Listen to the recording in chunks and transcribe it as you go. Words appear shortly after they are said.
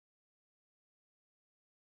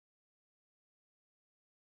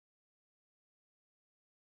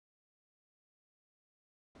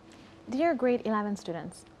Dear grade 11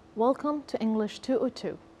 students, welcome to English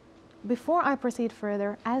 202. Before I proceed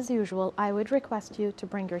further, as usual, I would request you to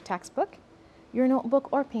bring your textbook, your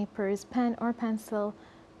notebook or papers, pen or pencil,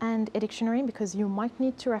 and a dictionary because you might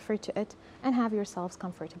need to refer to it, and have yourselves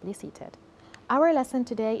comfortably seated. Our lesson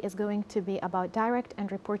today is going to be about direct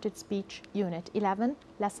and reported speech, Unit 11,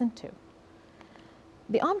 Lesson 2.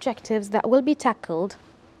 The objectives that will be tackled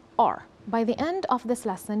are: by the end of this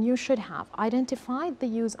lesson, you should have identified the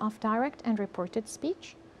use of direct and reported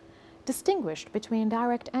speech, distinguished between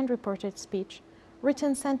direct and reported speech,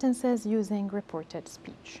 written sentences using reported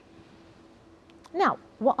speech. Now,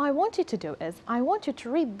 what I want you to do is, I want you to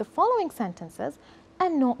read the following sentences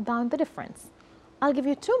and note down the difference. I'll give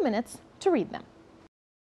you 2 minutes to read them.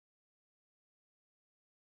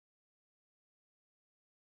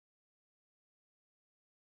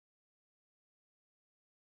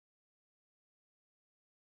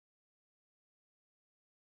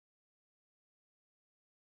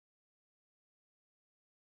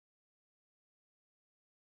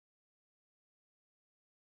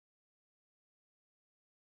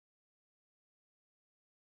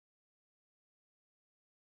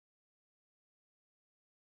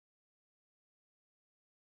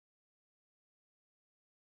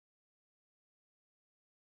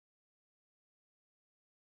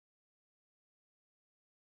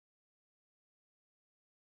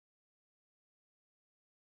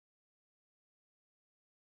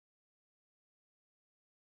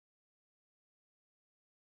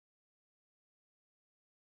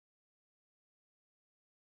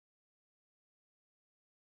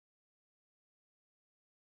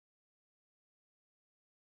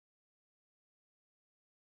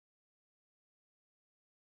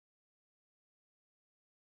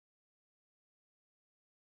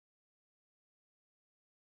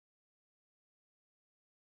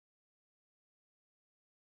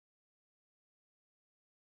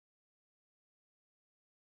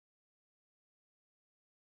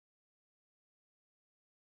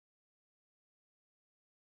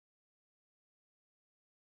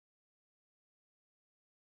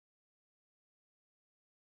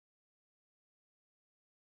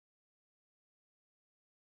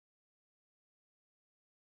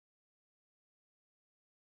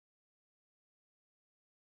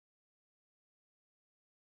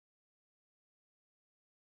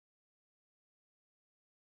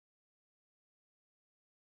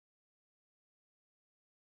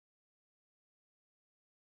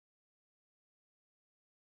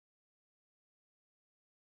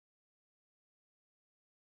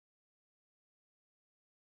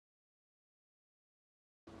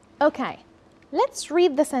 Okay, let's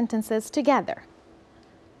read the sentences together.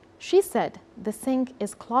 She said the sink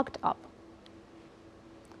is clogged up.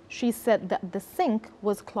 She said that the sink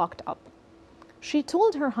was clogged up. She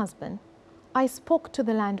told her husband, I spoke to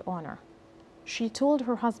the landowner. She told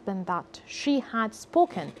her husband that she had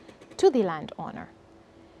spoken to the landowner.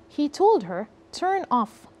 He told her, turn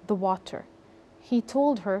off the water. He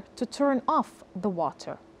told her to turn off the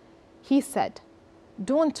water. He said,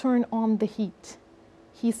 don't turn on the heat.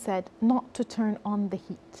 He said not to turn on the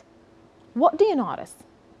heat. What do you notice?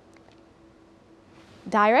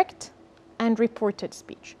 Direct and reported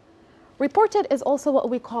speech. Reported is also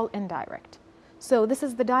what we call indirect. So this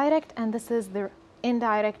is the direct and this is the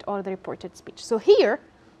indirect or the reported speech. So here,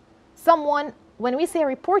 someone, when we say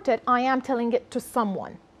reported, I am telling it to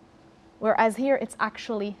someone, whereas here it's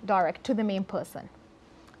actually direct to the main person.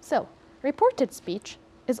 So reported speech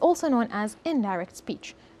is also known as indirect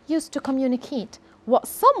speech, used to communicate what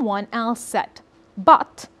someone else said,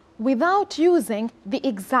 but without using the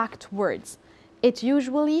exact words. It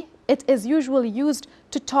is usually used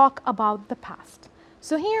to talk about the past.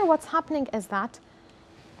 So here what's happening is that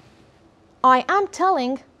I am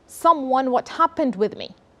telling someone what happened with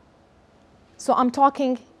me. So I'm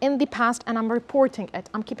talking in the past and I'm reporting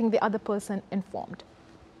it. I'm keeping the other person informed.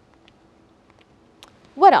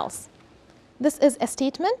 What else? This is a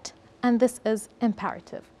statement and this is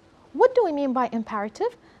imperative. What do we mean by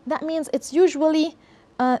imperative? That means it's usually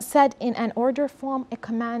said in an order form, a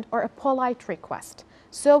command, or a polite request.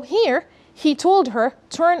 So here, he told her,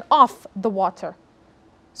 turn off the water.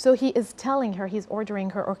 So he is telling her, he's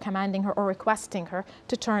ordering her or commanding her or requesting her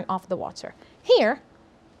to turn off the water. Here,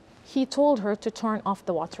 he told her to turn off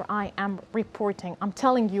the water. I am reporting, I'm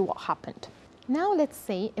telling you what happened. Now let's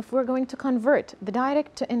see if we're going to convert the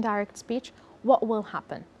direct to indirect speech, what will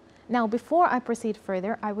happen? Now, before I proceed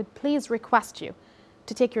further, I would please request you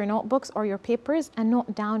to take your notebooks or your papers and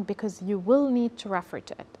note down because you will need to refer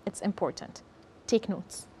to it. It's important. Take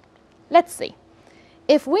notes. Let's see.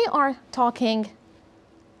 If we are talking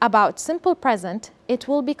about simple present, it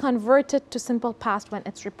will be converted to simple past when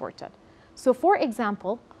it's reported. So for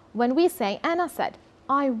example, when we say, Anna said,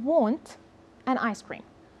 I want an ice cream.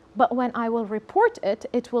 But when I will report it,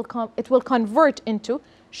 it will convert into,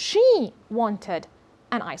 she wanted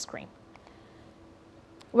an ice cream.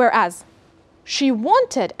 Whereas, she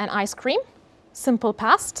wanted an ice cream, simple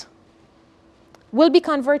past, will be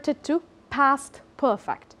converted to past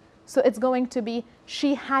perfect. So it's going to be,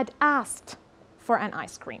 she had asked for an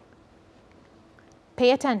ice cream.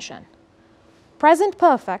 Pay attention. Present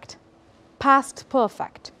perfect, past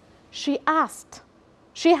perfect. She has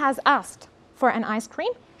asked for an ice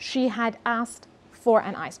cream. She had asked for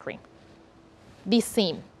an ice cream. The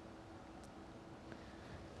same.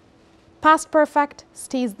 Past perfect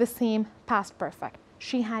stays the same, past perfect.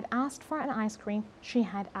 She had asked for an ice cream. She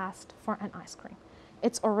had asked for an ice cream.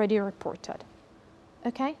 It's already reported.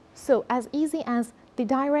 Okay? So as easy as the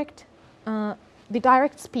direct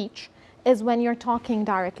speech is when you're talking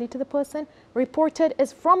directly to the person. Reported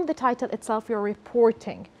is from the title itself, you're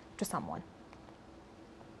reporting to someone.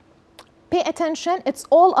 Pay attention, it's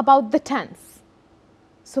all about the tense.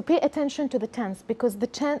 So pay attention to the tense because the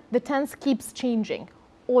tense keeps changing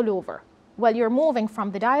all over while you're moving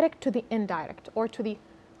from the direct to the indirect or to the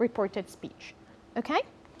reported speech. Okay?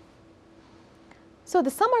 So the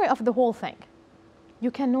summary of the whole thing. You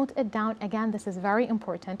can note it down. Again, this is very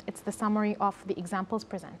important. It's the summary of the examples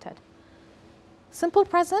presented. Simple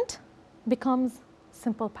present becomes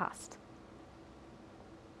simple past.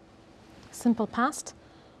 Simple past,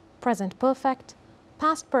 present perfect,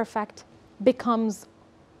 past perfect becomes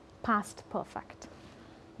past perfect.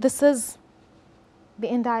 This is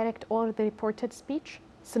the indirect or the reported speech.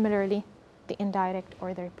 Similarly, the indirect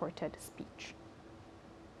or the reported speech.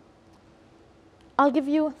 I'll give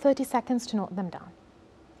you 30 seconds to note them down.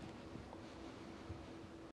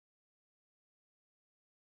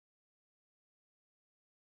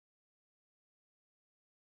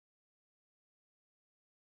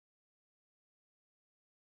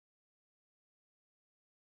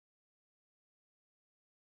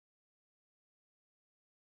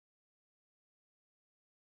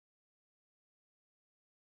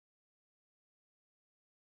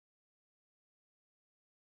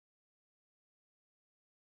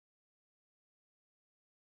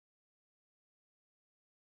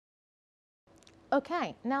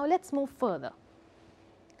 Okay, now let's move further.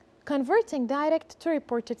 Converting direct to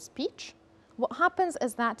reported speech, what happens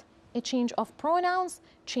is that a change of pronouns,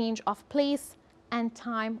 change of place, and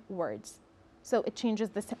time words. So it changes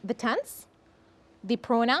the tense, the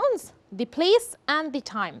pronouns, the place, and the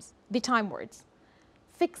time words.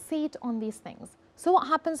 Fixate on these things. So what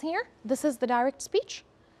happens here? This is the direct speech.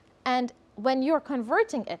 And when you're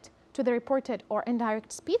converting it to the reported or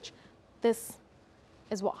indirect speech, this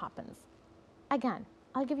is what happens. Again,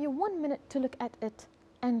 I'll give you 1 minute to look at it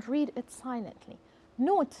and read it silently.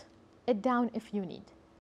 Note it down if you need.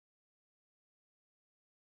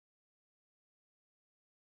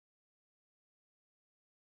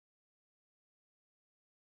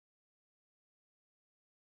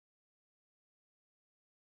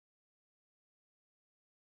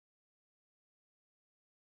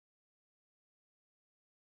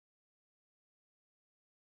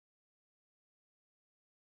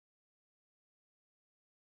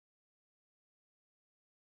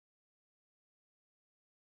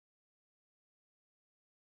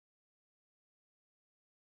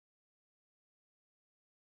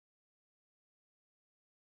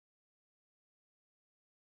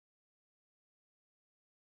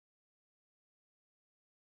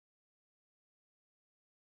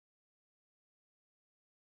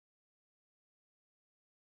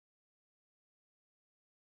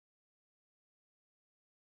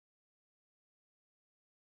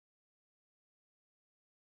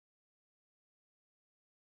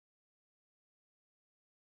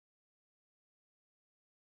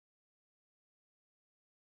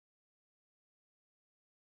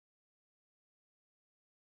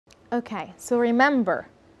 Okay, so remember,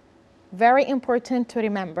 very important to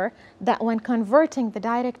remember that when converting the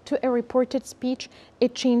direct to a reported speech,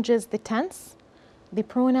 it changes the tense, the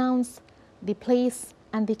pronouns, the place,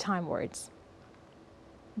 and the time words.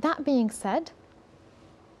 That being said,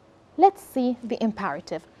 let's see the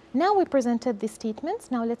imperative. Now we presented the statements,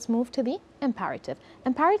 now let's move to the imperative.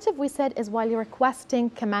 Imperative, we said, is while you're requesting,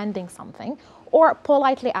 commanding something, or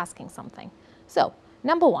politely asking something. So,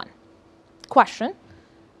 number one, question.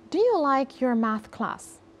 Do you like your math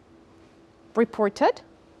class? Reported.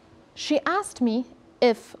 She asked me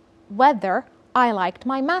whether I liked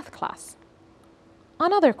my math class.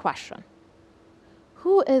 Another question.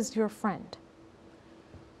 Who is your friend?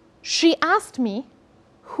 She asked me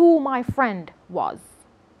who my friend was.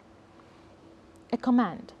 A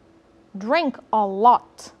command. Drink a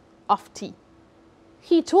lot of tea.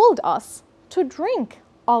 He told us to drink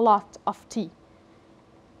a lot of tea.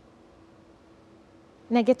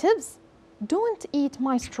 Negatives. Don't eat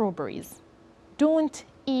my strawberries. Don't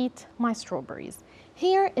eat my strawberries.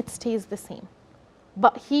 Here it stays the same,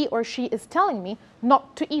 but he or she is telling me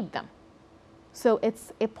not to eat them. So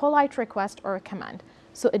it's a polite request or a command,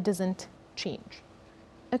 so it doesn't change.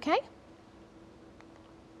 Okay?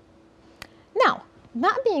 Now,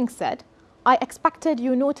 that being said, I expected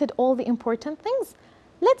you noted all the important things.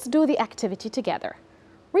 Let's do the activity together.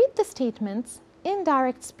 Read the statements in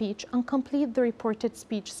direct speech and complete the reported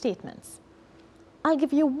speech statements. I'll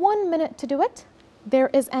give you 1 minute to do it. There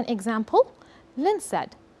is an example. Lynn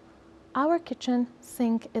said, our kitchen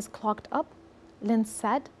sink is clogged up. Lynn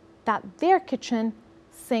said that their kitchen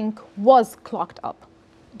sink was clogged up.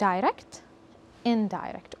 Direct,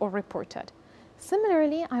 indirect, or reported.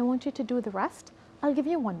 Similarly, I want you to do the rest. I'll give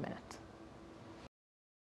you 1 minute.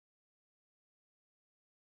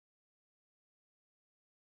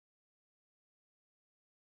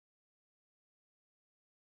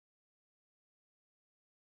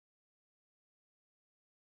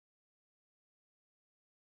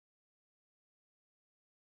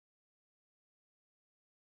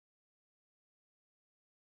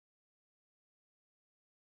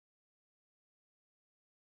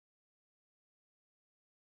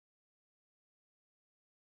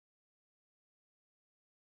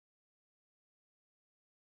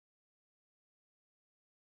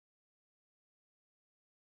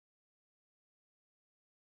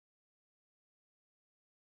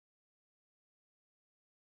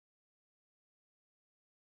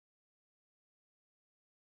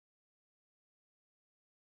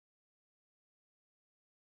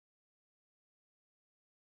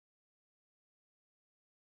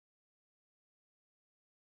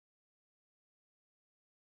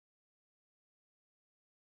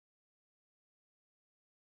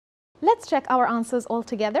 Let's check our answers all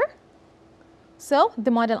together. So, the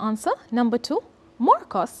model answer, number 2,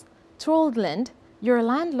 Marcus told Lynn, your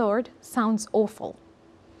landlord sounds awful.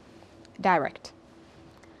 Direct.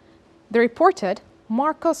 The reported,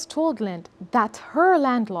 Marcus told Lynn that her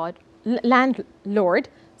landlord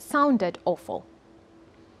sounded awful.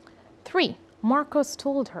 3, Marcus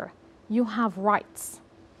told her, you have rights.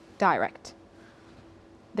 Direct.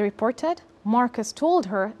 The reported, Marcus told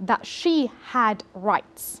her that she had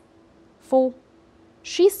rights. 4,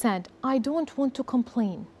 she said, I don't want to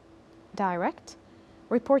complain. Direct.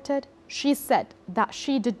 Reported, she said that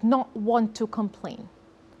she did not want to complain.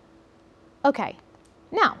 Okay,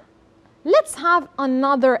 now let's have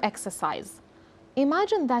another exercise.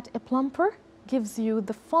 Imagine that a plumber gives you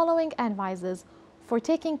the following advices for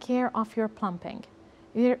taking care of your plumbing.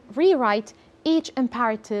 Rewrite each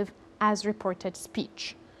imperative as reported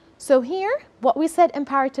speech. So here, what we said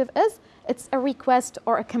imperative is, it's a request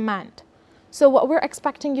or a command. So what we're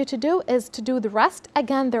expecting you to do is to do the rest.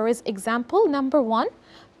 Again, there is example number 1,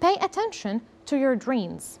 pay attention to your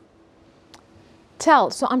drains.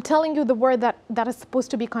 Tell, so I'm telling you the word that is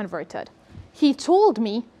supposed to be converted. He told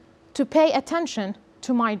me to pay attention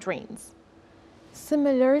to my drains.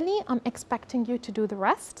 Similarly, I'm expecting you to do the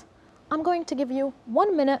rest. I'm going to give you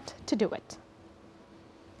 1 minute to do it.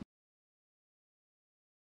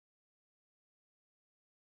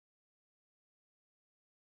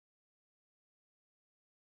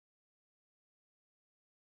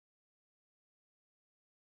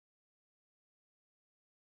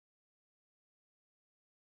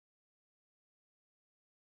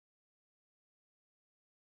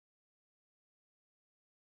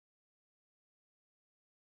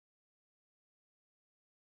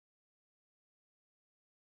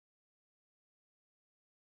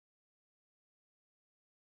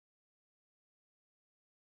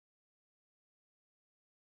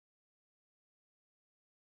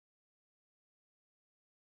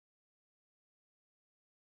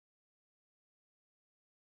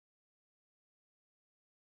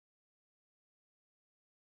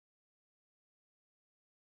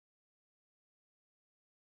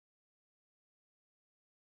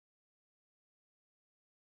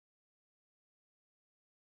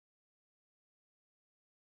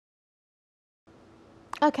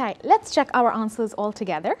 Okay, let's check our answers all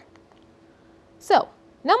together. So,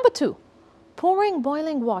 number 2, pouring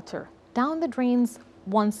boiling water down the drains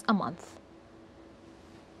once a month.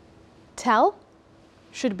 Tell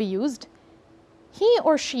should be used. He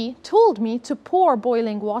or she told me to pour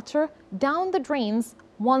boiling water down the drains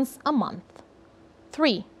once a month.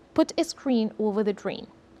 3, put a screen over the drain.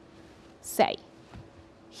 Say,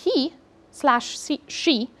 he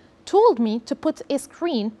he/she told me to put a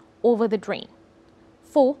screen over the drain.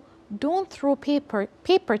 4. Don't throw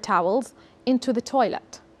paper towels into the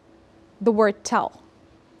toilet. The word tell.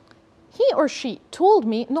 He or she told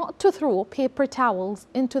me not to throw paper towels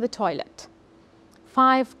into the toilet.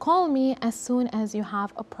 5. Call me as soon as you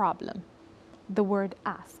have a problem. The word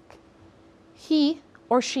ask. He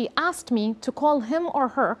or she asked me to call him or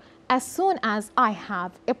her as soon as I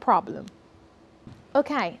have a problem.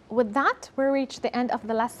 Okay, with that, we reached the end of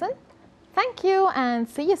the lesson. Thank you and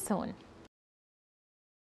see you soon.